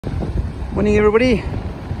Morning everybody.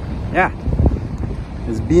 Yeah,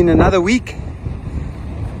 it's been another week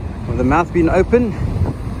with the mouth being open,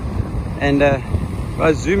 and if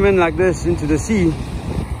I zoom in like this into the sea,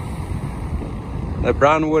 the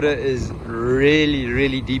brown water is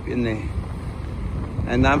really deep in there,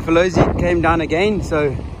 and the Amphalosi came down again,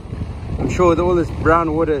 so I'm sure that all this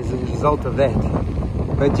brown water is a result of that.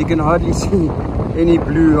 But you can hardly see any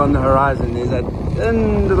blue on the horizon. There's that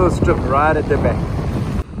thin little strip right at the back.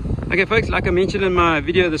 Okay folks, like I mentioned in my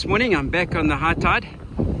video this morning, I'm back on the high tide.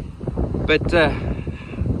 But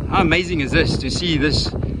how amazing is this to see this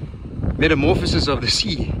metamorphosis of the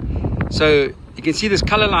sea? So you can see this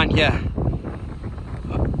color line here,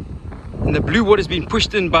 and the blue water has been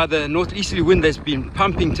pushed in by the northeasterly wind that's been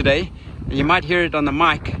pumping today, and you might hear it on the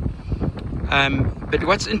mic. But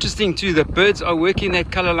what's interesting too, the birds are working that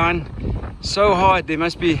color line so hard. There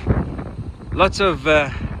must be lots of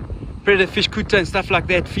predator fish, kuta and stuff like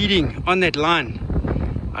that feeding on that line.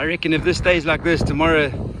 I reckon if this stays like this, tomorrow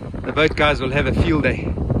the boat guys will have a field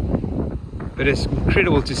day. But it's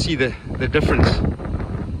incredible to see the difference.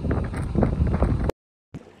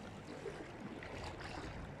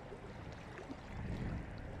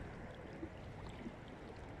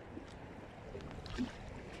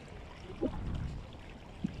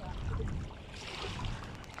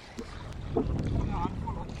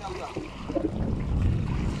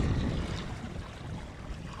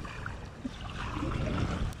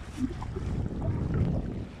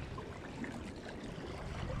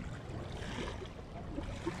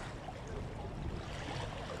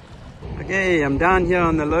 Okay, I'm down here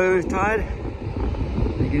on the low tide.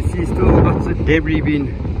 You can see still lots of debris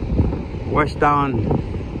being washed down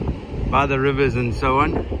by the rivers and so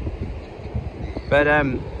on. But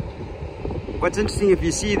what's interesting, if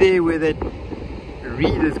you see there where that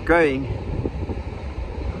reed is going,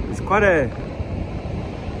 there's quite a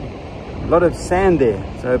lot of sand there.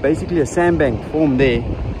 So basically a sandbank formed there.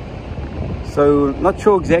 So not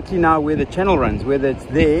sure exactly now where the channel runs, whether it's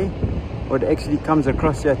there or it actually comes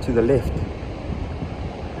across here to the left.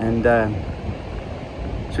 And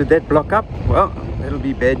should that block up, well, that'll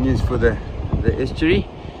be bad news for the estuary.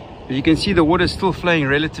 But you can see the water is still flowing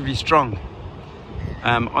relatively strong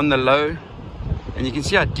on the low, and you can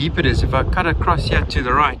see how deep it is. If I cut across here to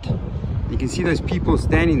the right, you can see those people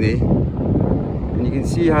standing there, and you can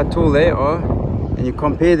see how tall they are, and you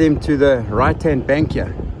compare them to the right hand bank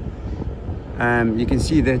here. You can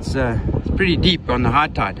see that's it's pretty deep on the high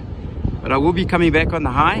tide. But I will be coming back on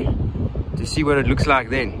the high to see what it looks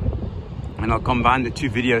like then, and I'll combine the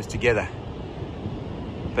two videos together.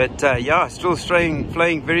 But yeah, still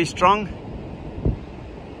flowing very strong,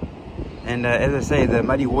 and as I say, the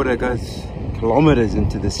muddy water goes kilometers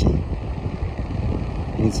into the sea.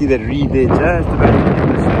 You can see that reed there just about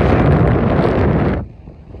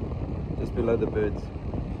just below the birds.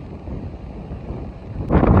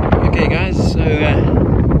 Okay guys, so you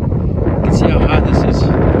can see how high this is. You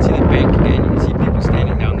can see the bank again, you can see people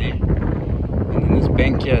standing down there. And then this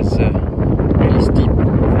bank here is really steep.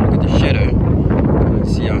 Look at the shadow, you can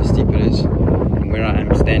see how steep it is. And where I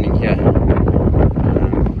am standing here,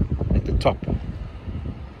 at the top.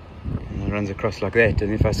 And it runs across like that.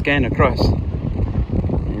 And if I scan across,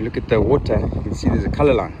 and you look at the water, you can see there's a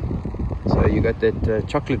color line. So you got that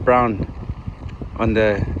chocolate brown on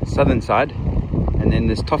the southern side, and then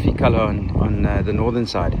this toffee color on the northern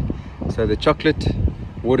side. So the chocolate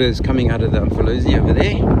water is coming out of the Amphalosi over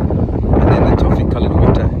there, and then the toffee colored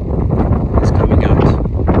water is coming out to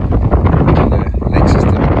the lake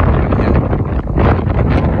system over here.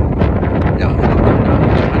 Yeah, and it'll come down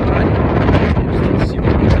to the see what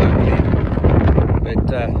it looks like there. But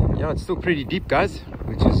yeah, it's still pretty deep guys,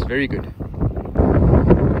 which is very good. You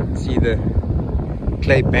can see the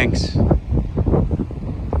clay banks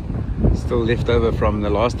still left over from the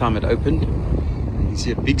last time it opened. You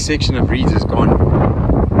see a big section of reeds is gone.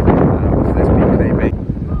 This big clay bank.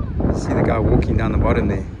 You see the guy walking down the bottom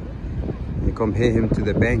there. You compare him to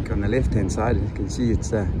the bank on the left hand side, and you can see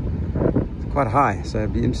it's quite high, so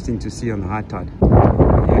it'll be interesting to see on the high tide.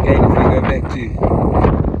 Again, if we go back to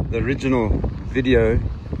the original video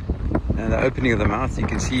and the opening of the mouth, you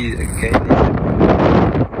can see again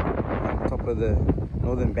on top of the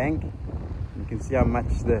northern bank, you can see how much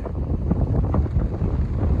the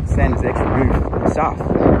sand is actually moved south,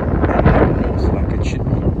 and it looks like it should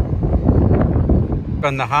be.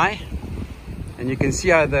 On the high, and you can see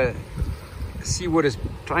how the seawater is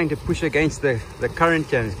trying to push against the current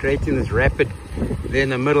here, and it's creating this rapid there in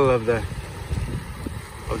the middle of the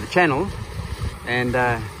channel. And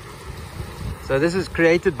So this is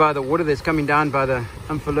created by the water that's coming down by the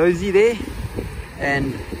Amphalosi there,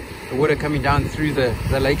 and the water coming down through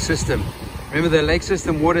the lake system. Remember, the lake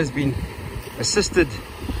system water has been assisted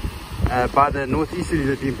by the northeasterlies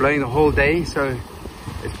that have been blowing the whole day, so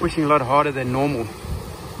it's pushing a lot harder than normal.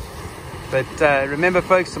 But remember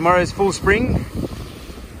folks, tomorrow is full spring,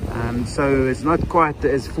 so it's not quite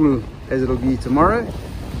as full as it'll be tomorrow.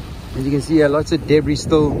 As you can see, lots of debris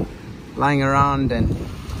still lying around, and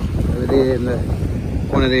over there in the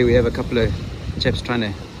corner there we have a couple of chaps trying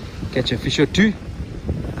to catch a fish or two.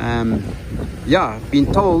 Yeah, I've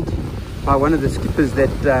been told by one of the skippers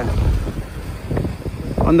that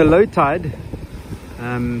on the low tide,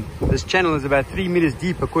 this channel is about 3 meters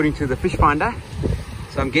deep according to the fish finder.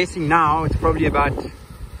 So I'm guessing now it's probably about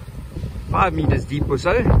 5 meters deep or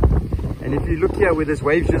so. And if you look here where this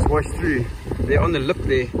waves just washed through, there on the lip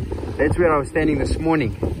there, that's where I was standing this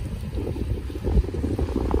morning.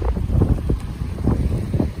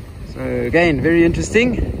 So again, very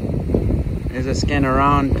interesting. As I scan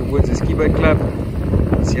around towards the ski boat club,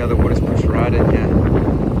 see how the water's pushed right in here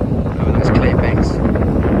over those clay banks.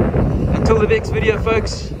 Until the next video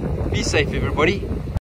folks, be safe everybody.